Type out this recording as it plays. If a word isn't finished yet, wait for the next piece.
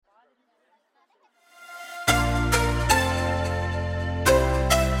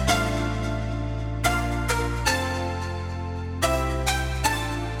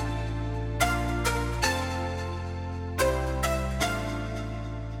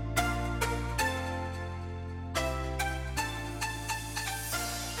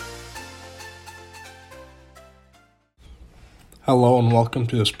Hello and welcome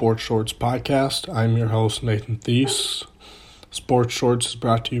to the Sports Shorts podcast. I'm your host, Nathan Thies. Sports Shorts is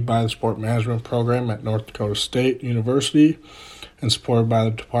brought to you by the Sport Management Program at North Dakota State University and supported by the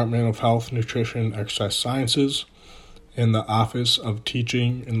Department of Health, Nutrition, and Exercise Sciences in the Office of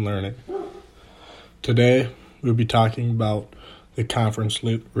Teaching and Learning. Today, we'll be talking about the conference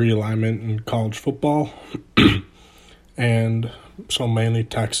realignment in college football and so mainly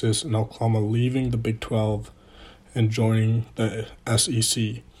Texas and Oklahoma leaving the Big 12 and joining the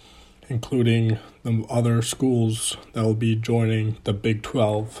SEC, including the other schools that will be joining the Big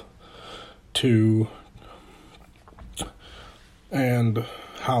 12 and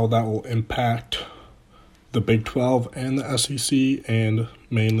how that will impact the Big 12 and the SEC and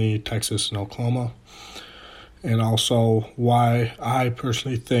mainly Texas and Oklahoma, and also why I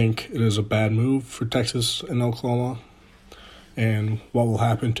personally think it is a bad move for Texas and Oklahoma and what will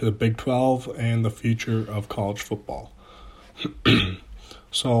happen to the Big 12 and the future of college football.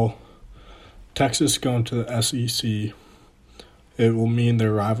 So, Texas going to the SEC, it will mean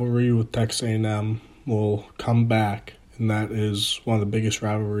their rivalry with Texas A&M will come back, and that is one of the biggest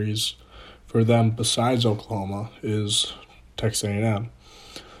rivalries for them besides Oklahoma is Texas A&M.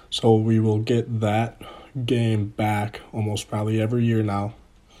 So we will get that game back almost probably every year now.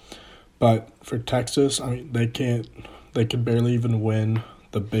 But for Texas, they could barely even win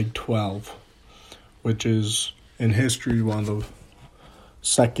the Big 12, which is in history one of the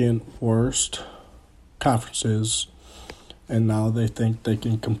second worst conferences. And now they think they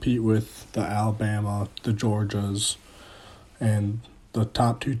can compete with the Alabama, the Georgias, and the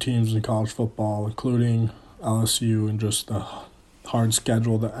top two teams in college football, including LSU, and just the hard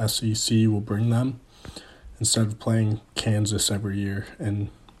schedule the SEC will bring them instead of playing Kansas every year. And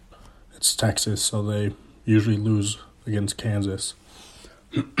it's Texas, so they usually lose against Kansas.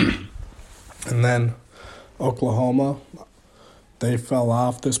 And then Oklahoma, they fell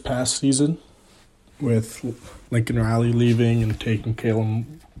off this past season with Lincoln Riley leaving and taking Caleb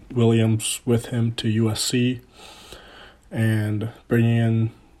Williams with him to USC and bringing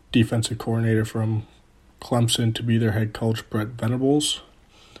in defensive coordinator from Clemson to be their head coach, Brett Venables.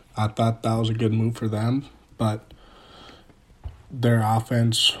 I thought that was a good move for them, but their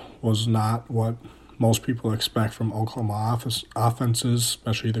offense was not what most people expect from Oklahoma offenses,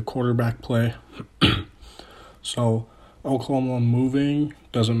 especially the quarterback play. So Oklahoma moving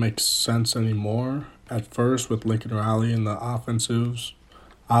doesn't make sense anymore. At first with Lincoln Riley and the offense,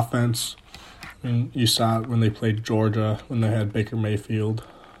 you saw it when they played Georgia, when they had Baker Mayfield.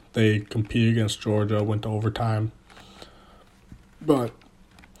 They competed against Georgia, went to overtime. But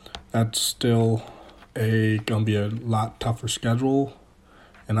that's still going to be a lot tougher schedule.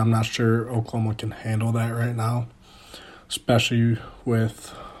 And I'm not sure Oklahoma can handle that right now, especially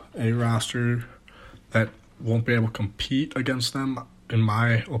with a roster that won't be able to compete against them, in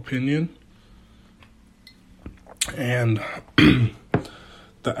my opinion. And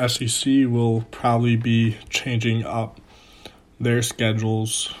the SEC will probably be changing up their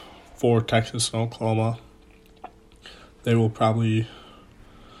schedules for Texas and Oklahoma. They will probably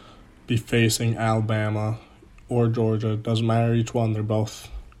be facing Alabama or Georgia. Doesn't matter each one. They're both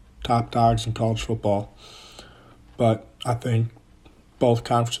top dogs in college football. But I think both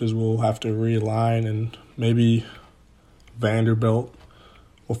conferences will have to realign, and maybe Vanderbilt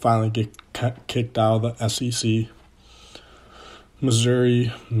will finally get kicked out of the SEC.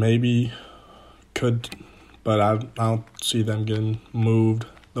 Missouri maybe could, but I don't see them getting moved.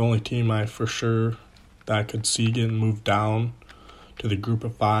 The only team I could see getting moved down to the group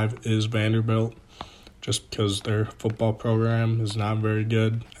of five is Vanderbilt, just because their football program is not very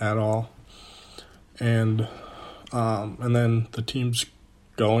good at all. And then the teams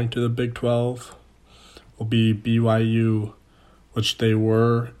going to the Big 12 will be BYU, which they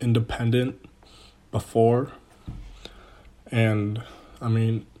were independent before. And,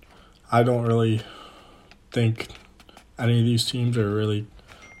 I don't really think any of these teams are really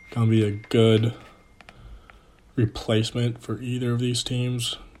going to be a good replacement for either of these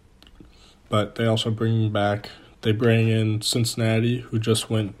teams. But they also bring in Cincinnati, who just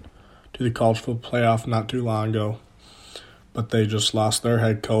went to the college football playoff not too long ago. But they just lost their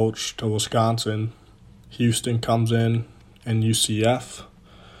head coach to Wisconsin. Houston comes in, and UCF.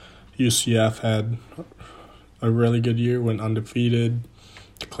 UCF had a really good year, went undefeated,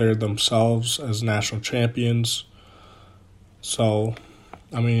 declared themselves as national champions. So,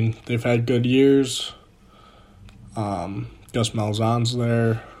 they've had good years. Gus Malzahn's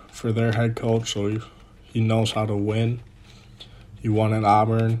there for their head coach, so he knows how to win. He won at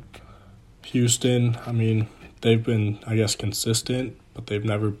Auburn. Houston, they've been, consistent, but they've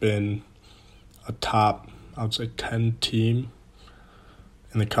never been a top, 10 team.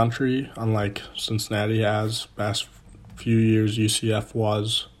 in the country, unlike Cincinnati has. Past few years, UCF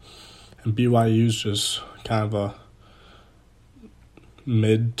was. And BYU's just kind of a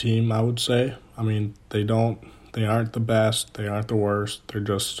mid team, I would say. I mean, they aren't the best, they aren't the worst, they're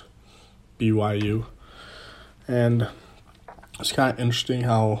just BYU. And it's kind of interesting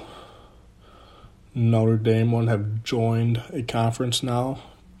how Notre Dame won't have joined a conference now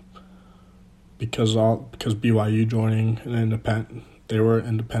because BYU joining an independent. They were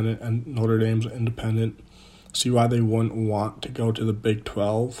independent and Notre Dame's independent. See why they wouldn't want to go to the Big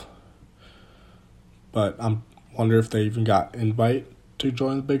 12. But I wonder if they even got invite to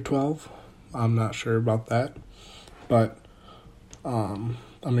join the Big 12. I'm not sure about that. But,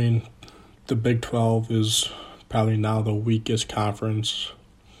 I mean, the Big 12 is probably now the weakest conference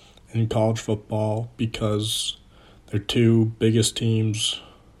in college football because their two biggest teams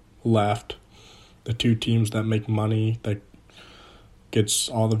left, the two teams that make money, that gets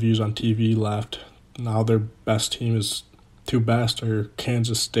all the views on TV left. Now their best team is two best are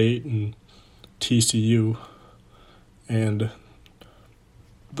Kansas State and TCU, and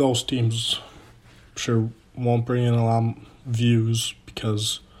those teams sure won't bring in a lot of views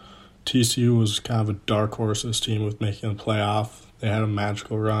because TCU was kind of a dark horse this team with making a playoff. They had a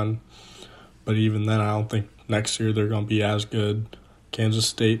magical run, but even then I don't think next year they're going to be as good. Kansas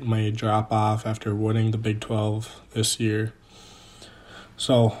State may drop off after winning the Big 12 this year.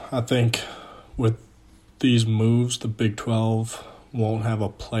 So I think with these moves, the Big 12 won't have a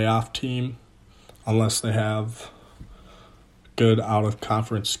playoff team unless they have good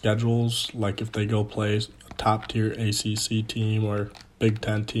out-of-conference schedules, like if they go play a top-tier ACC team or Big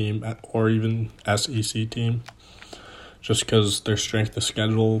Ten team or even SEC team, just because their strength of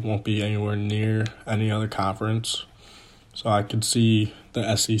schedule won't be anywhere near any other conference. So I could see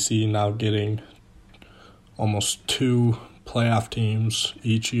the SEC now getting almost 2 playoff teams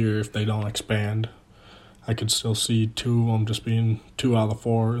each year if they don't expand. I could still see 2 of them just being 2 out of the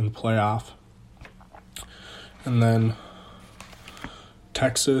 4 in the playoff. And then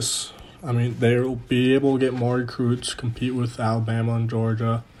Texas, I mean, they'll be able to get more recruits, compete with Alabama and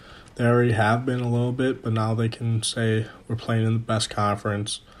Georgia. They already have been a little bit, but now they can say we're playing in the best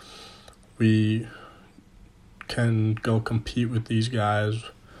conference. We can go compete with these guys.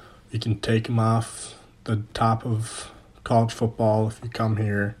 We can take them off the top of college football if you come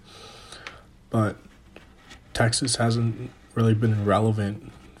here. But Texas hasn't really been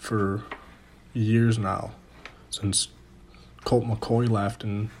relevant for years now, since Colt McCoy left,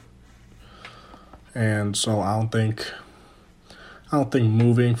 and so I don't think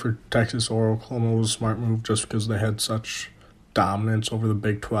moving for Texas or Oklahoma was a smart move just because they had such dominance over the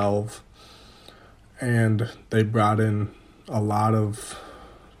Big 12, and they brought in a lot of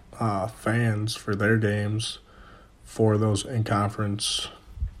fans for their games, for those in-conference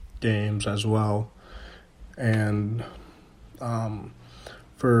games as well, and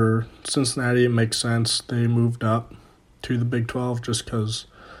for Cincinnati, it makes sense. They moved up to the Big 12 just because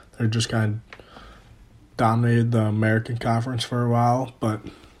they're just kind of dominated the American Conference for a while. But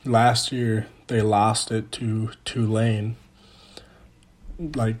last year, they lost it to Tulane.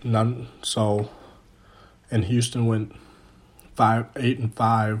 And Houston went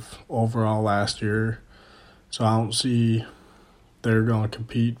 8-5 overall last year. So I don't see they're going to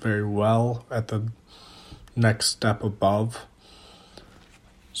compete very well at the next step above.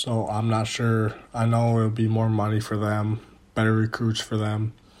 So I'm not sure. I know it'll be more money for them, better recruits for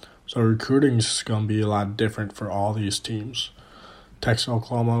them. So recruiting is going to be a lot different for all these teams. Texas,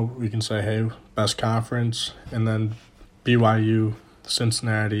 Oklahoma, we can say, hey, best conference. And then BYU,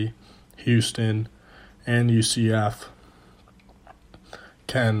 Cincinnati, Houston, and UCF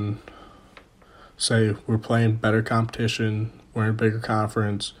can say we're playing better competition, we're in a bigger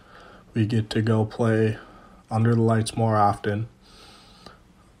conference, we get to go play under the lights more often,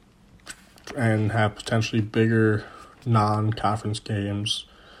 and have potentially bigger non-conference games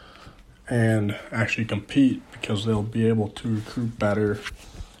and actually compete because they'll be able to recruit better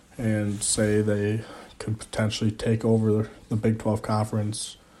and say they could potentially take over the Big 12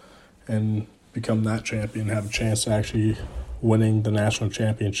 conference and become that champion, have a chance to actually winning the national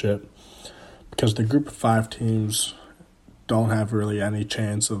championship, because the group of 5 teams don't have really any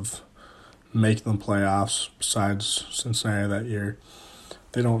chance of making the playoffs besides Cincinnati that year.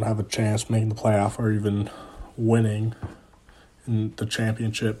 They don't have a chance making the playoff or even winning in the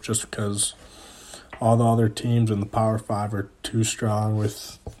championship just because all the other teams in the Power 5 are too strong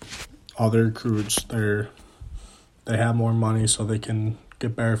with other recruits. They have more money, so they can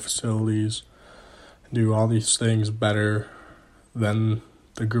get better facilities, do all these things better than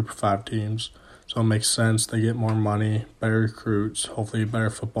the group of 5 teams. So it makes sense. They get more money, better recruits, hopefully a better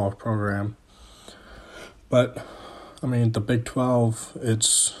football program. But, I mean, the Big 12,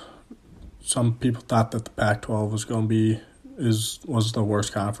 some people thought that the Pac-12 was the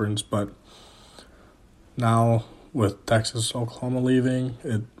worst conference, but now with Texas, Oklahoma leaving,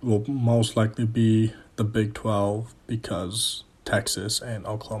 it will most likely be the Big 12 because Texas and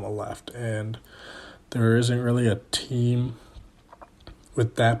Oklahoma left, and there isn't really a team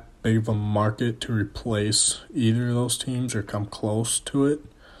with that big of a market to replace either of those teams or come close to it.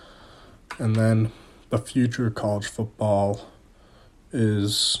 And then the future of college football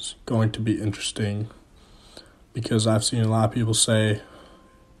is going to be interesting because I've seen a lot of people say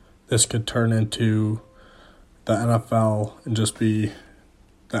this could turn into the NFL and just be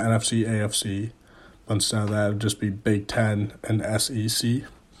the NFC, AFC, but instead of that, it would just be Big Ten and SEC.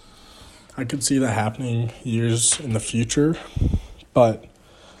 I could see that happening years in the future, but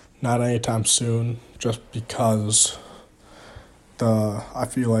not anytime soon, just because I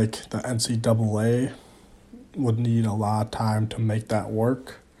feel like the NCAA would need a lot of time to make that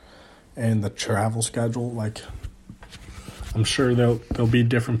work, and the travel schedule, like I'm sure there'll be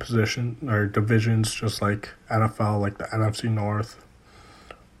different position or divisions, just like NFL, like the NFC North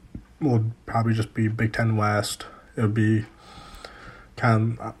will probably just be Big Ten West. It'll be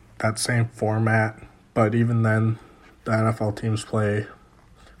kind of that same format, but even then, the NFL teams play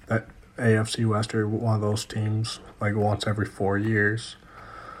that AFC West or one of those teams like once every 4 years.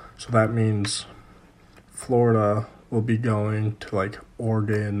 So that means Florida will be going to like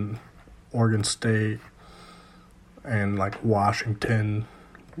Oregon State, and like Washington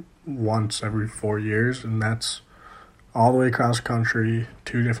once every 4 years, and that's all the way across the country,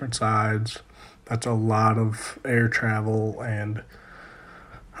 2 different sides. That's a lot of air travel, and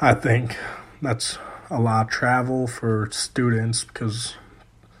I think that's a lot of travel for students because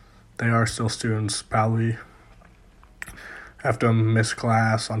they are still students, probably have to miss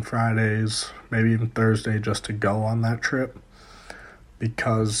class on Fridays, maybe even Thursday, just to go on that trip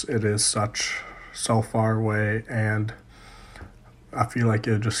because it is so far away, and I feel like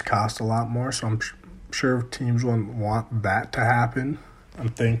it would just cost a lot more. So I'm sure teams wouldn't want that to happen. I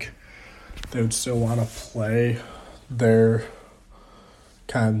think they would still want to play their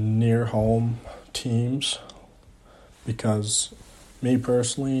kind of near home teams, because me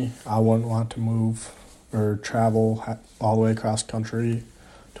personally, I wouldn't want to move or travel all the way across country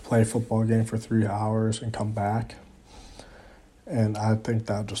to play a football game for 3 hours and come back. And I think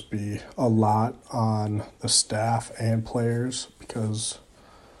that would just be a lot on the staff and players because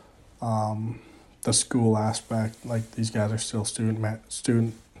the school aspect, like these guys are still student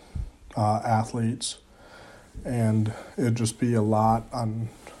athletes, and it'd just be a lot on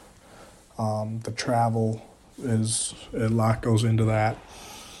the travel. Is a lot goes into that,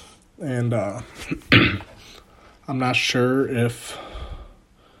 and I'm not sure if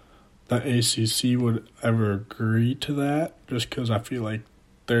the ACC would ever agree to that, just because I feel like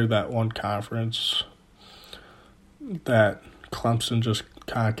they're that one conference that Clemson just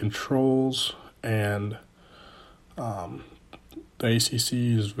kind of controls, and the ACC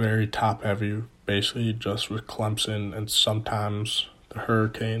is very top heavy, basically just with Clemson and sometimes the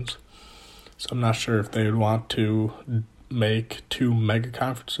Hurricanes. So I'm not sure if they would want to make 2 mega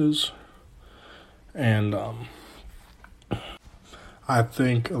conferences. And I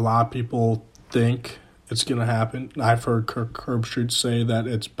think a lot of people think it's going to happen. I've heard Kirk Herbstreit say that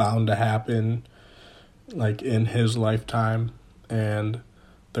it's bound to happen like in his lifetime. And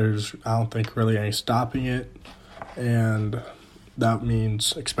I don't think really any stopping it. And that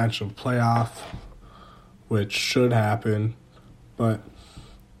means expansion of playoff, which should happen. But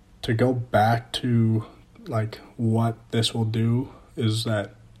to go back to like what this will do is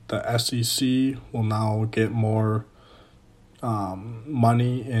that the SEC will now get more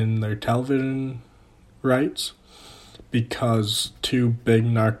money in their television rights because 2 big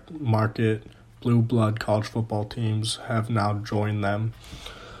market blue blood college football teams have now joined them.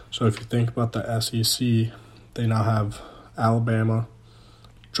 So if you think about the SEC, they now have Alabama,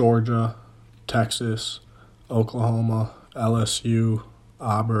 Georgia, Texas, Oklahoma, LSU,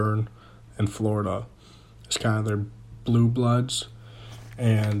 Auburn, and Florida. It's kind of their blue bloods.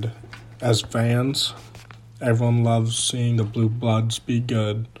 And as fans, everyone loves seeing the blue bloods be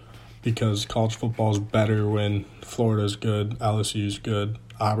good because college football is better when Florida's good, LSU's good,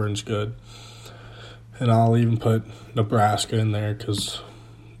 Auburn's good. And I'll even put Nebraska in there because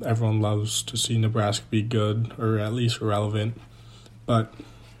everyone loves to see Nebraska be good or at least relevant. But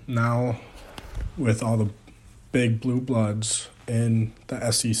now with all the big blue bloods in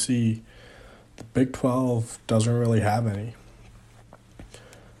the SEC, the Big 12 doesn't really have any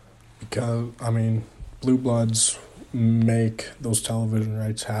because, Blue Bloods make those television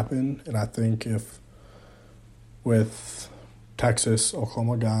rights happen, and I think if with Texas,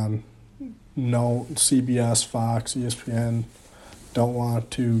 Oklahoma gone, no CBS, Fox, ESPN don't want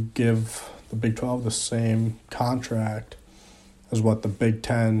to give the Big 12 the same contract as what the Big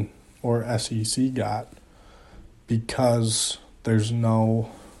 10 or SEC got, because there's no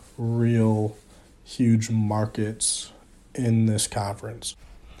real huge markets in this conference.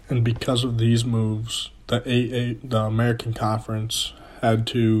 And because of these moves, the American Conference had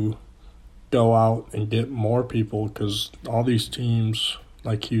to go out and get more people, because all these teams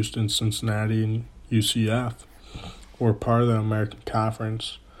like Houston, Cincinnati, and UCF were part of the American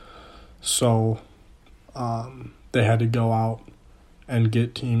Conference. So they had to go out and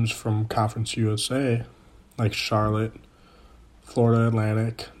get teams from Conference USA, like Charlotte, Florida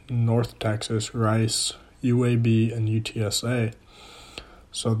Atlantic, North Texas, Rice, UAB, and UTSA.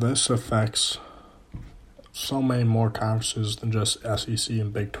 So this affects so many more conferences than just SEC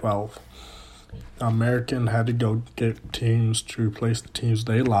and Big 12. The American had to go get teams to replace the teams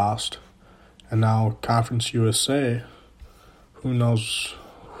they lost. And now Conference USA, who knows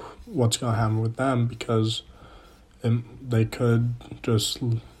what's going to happen with them, because they could just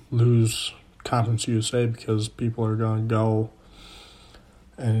lose Conference USA because people are going to go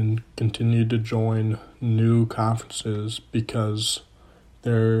and continue to join new conferences because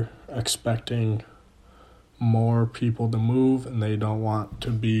they're expecting more people to move, and they don't want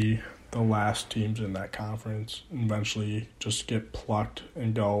to be the last teams in that conference and eventually just get plucked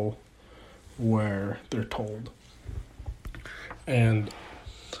and go where they're told. And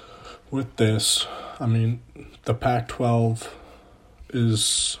with this, the Pac-12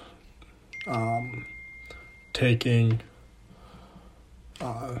 is taking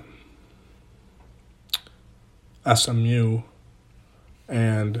SMU,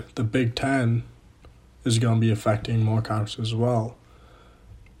 and the Big 10 is going to be affecting more conferences as well,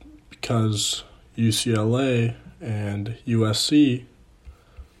 because UCLA and USC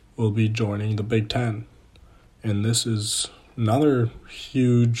will be joining the Big 10. And this is another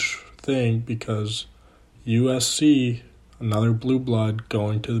huge thing, because USC, another blue blood,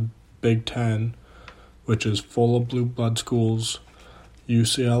 going to the Big 10, which is full of blue blood schools.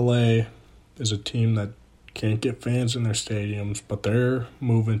 UCLA is a team that can't get fans in their stadiums, but they're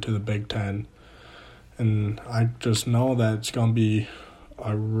moving to the Big 10. And I just know that it's going to be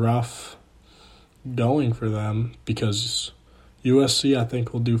a rough going for them, because USC I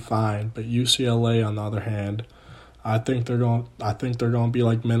think will do fine, but UCLA on the other hand, I think they're going to be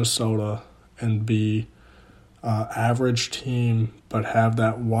like Minnesota and be average team, but have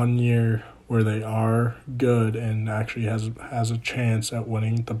that 1 year where they are good and actually has a chance at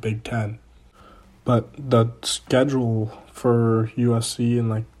winning the Big 10. But the schedule for USC and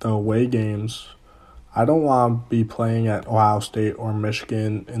like the away games, I don't want to be playing at Ohio State or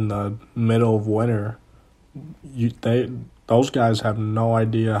Michigan in the middle of winter. Those guys have no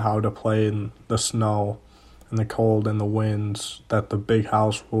idea how to play in the snow and the cold and the winds that the big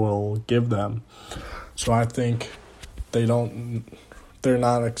house will give them. So I think they're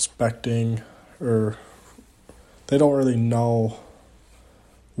not expecting, or they don't really know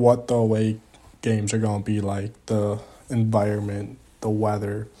what the away games are going to be like, the environment, the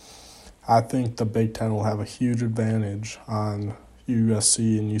weather. I think the Big Ten will have a huge advantage on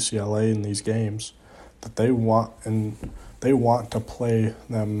USC and UCLA in these games, that they want to play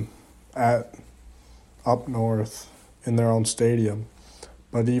them up north in their own stadium.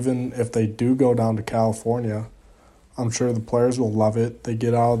 But even if they do go down to California, I'm sure the players will love it. They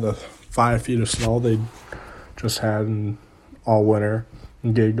get out of the 5 feet of snow they just had all winter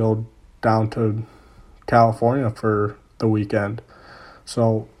and get to go down to California for the weekend.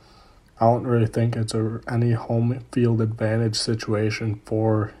 So I don't really think it's any home field advantage situation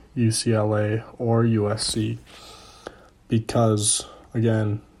for UCLA or USC, because,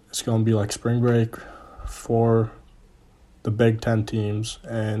 again, it's going to be like spring break for the Big Ten teams,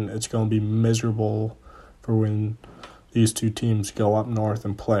 and it's going to be miserable for when these two teams go up north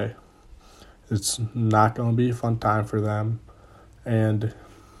and play. It's not going to be a fun time for them, and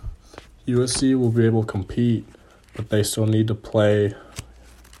USC will be able to compete, but they still need to play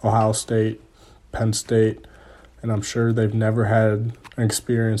Ohio State, Penn State, and I'm sure they've never had an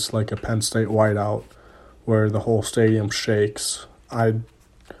experience like a Penn State whiteout where the whole stadium shakes. I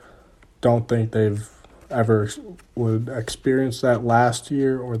don't think they've ever would experience that last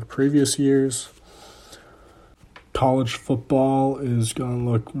year or the previous years. College football is going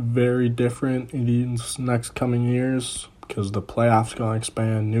to look very different in these next coming years, because the playoffs going to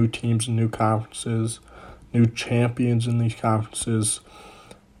expand, new teams and new conferences, new champions in these conferences.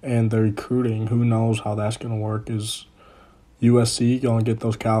 and the recruiting, who knows how that's going to work. Is USC going to get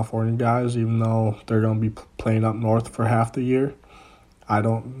those California guys, even though they're going to be playing up north for half the year? I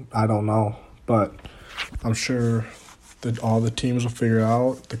don't know, but I'm sure that all the teams will figure it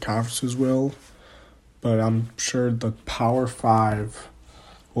out. The conferences will, but I'm sure the Power Five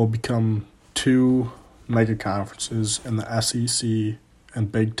will become two mega conferences in the SEC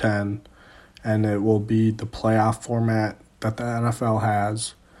and Big Ten, and it will be the playoff format that the NFL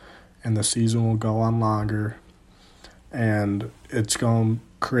has, and the season will go on longer, and it's going to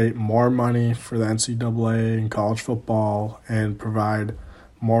create more money for the NCAA and college football and provide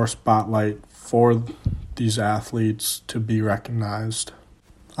more spotlight for these athletes to be recognized.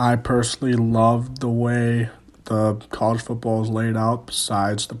 I personally love the way the college football is laid out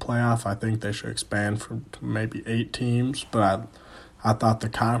besides the playoff. I think they should expand from maybe 8 teams, but I thought the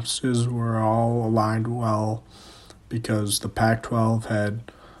conferences were all aligned well because the Pac-12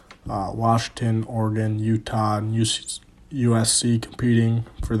 had Washington, Oregon, Utah, and USC competing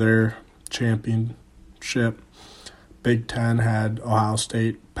for their championship. Big Ten had Ohio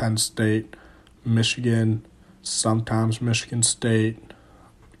State, Penn State, Michigan, sometimes Michigan State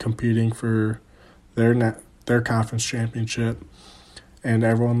competing for their conference championship, and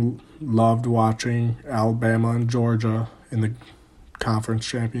everyone loved watching Alabama and Georgia in the conference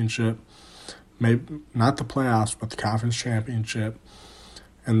championship. Maybe not the playoffs, but the conference championship.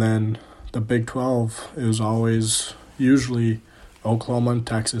 And then the Big 12 is always usually Oklahoma and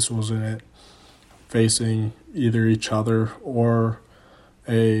Texas was in it, facing either each other or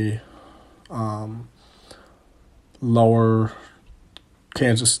a lower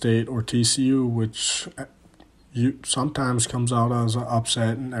Kansas State or TCU, which sometimes comes out as an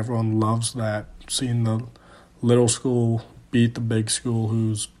upset, and everyone loves that, seeing the little school beat the big school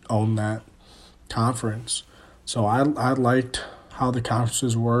who's owned that conference. So I liked how the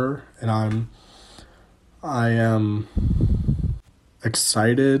conferences were, and I am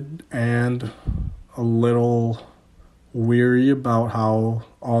excited and a little weary about how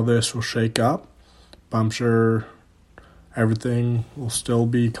all this will shake up, but I'm sure everything will still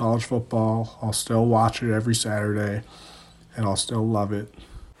be college football. I'll still watch it every Saturday, and I'll still love it.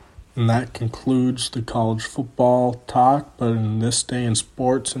 And that concludes the college football talk, but in this day in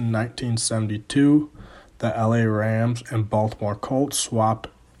sports in 1972, the LA Rams and Baltimore Colts swapped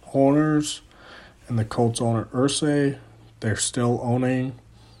owners, and the Colts owner Irsay, they're still owning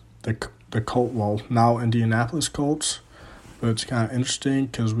the Colt, well, now Indianapolis Colts, but it's kind of interesting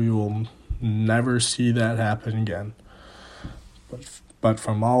because we will never see that happen again. But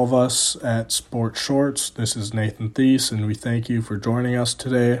from all of us at Sports Shorts, this is Nathan Thies, and we thank you for joining us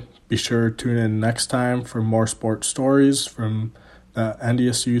today. Be sure to tune in next time for more sports stories from the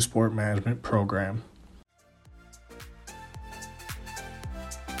NDSU Sport Management Program.